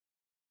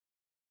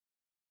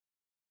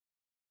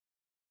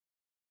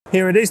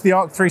Here it is, the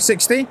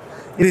ARC-360.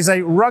 It is a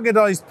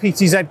ruggedized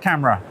PTZ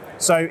camera.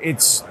 So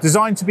it's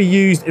designed to be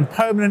used in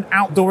permanent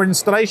outdoor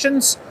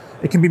installations.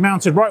 It can be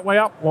mounted right way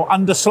up or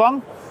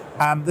underslung.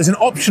 There's an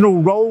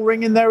optional roll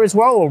ring in there as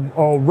well,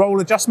 or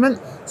roll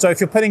adjustment. So if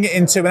you're putting it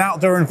into an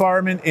outdoor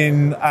environment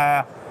in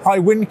high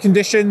wind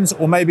conditions,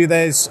 or maybe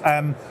there's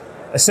a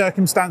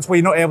circumstance where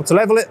you're not able to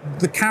level it,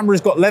 the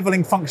camera's got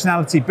leveling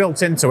functionality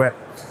built into it.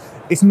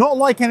 It's not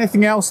like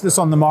anything else that's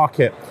on the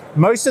market.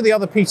 Most of the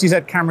other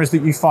PTZ cameras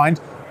that you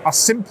find are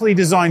simply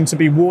designed to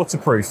be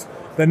waterproof.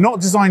 They're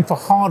not designed for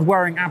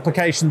hard-wearing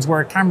applications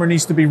where a camera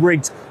needs to be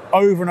rigged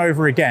over and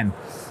over again.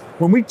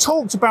 When we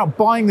talked about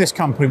buying this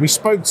company, we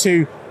spoke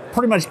to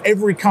pretty much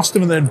every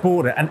customer that had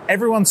bought it, and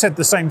everyone said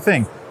the same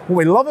thing. What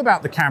we love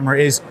about the camera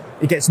is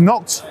it gets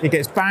knocked, it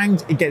gets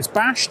banged, it gets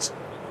bashed,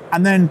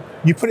 and then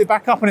you put it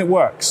back up and it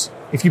works.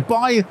 If you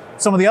buy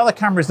some of the other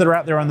cameras that are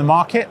out there on the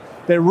market,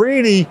 they're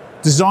really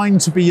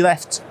designed to be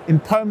left in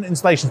permanent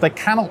installations. They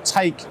cannot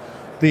take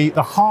the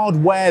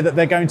hardware that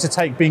they're going to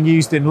take being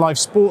used in live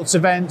sports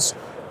events,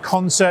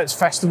 concerts,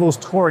 festivals,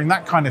 touring,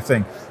 that kind of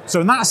thing.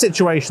 So in that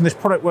situation, this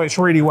product works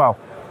really well.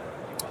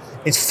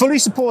 It's fully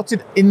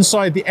supported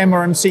inside the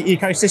MRMC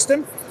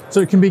ecosystem, so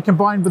it can be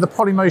combined with the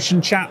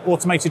Polymotion Chat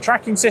automated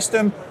tracking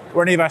system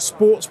or any of our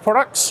sports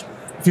products.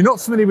 If you're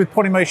not familiar with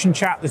Polymotion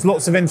Chat, there's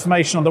lots of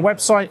information on the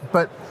website,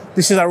 but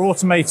this is our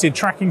automated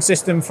tracking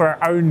system for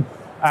our own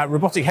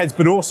robotic heads,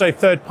 but also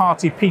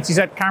third-party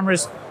PTZ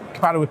cameras,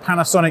 compatible with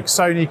Panasonic,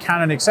 Sony,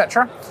 Canon,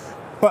 etc.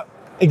 But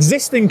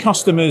existing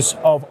customers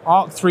of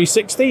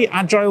ARC-360,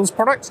 Agile's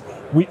product,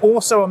 we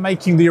also are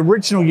making the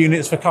original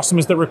units for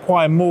customers that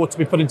require more to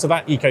be put into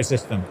that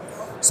ecosystem.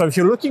 So if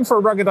you're looking for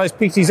a ruggedized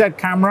PTZ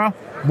camera,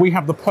 we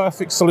have the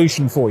perfect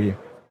solution for you.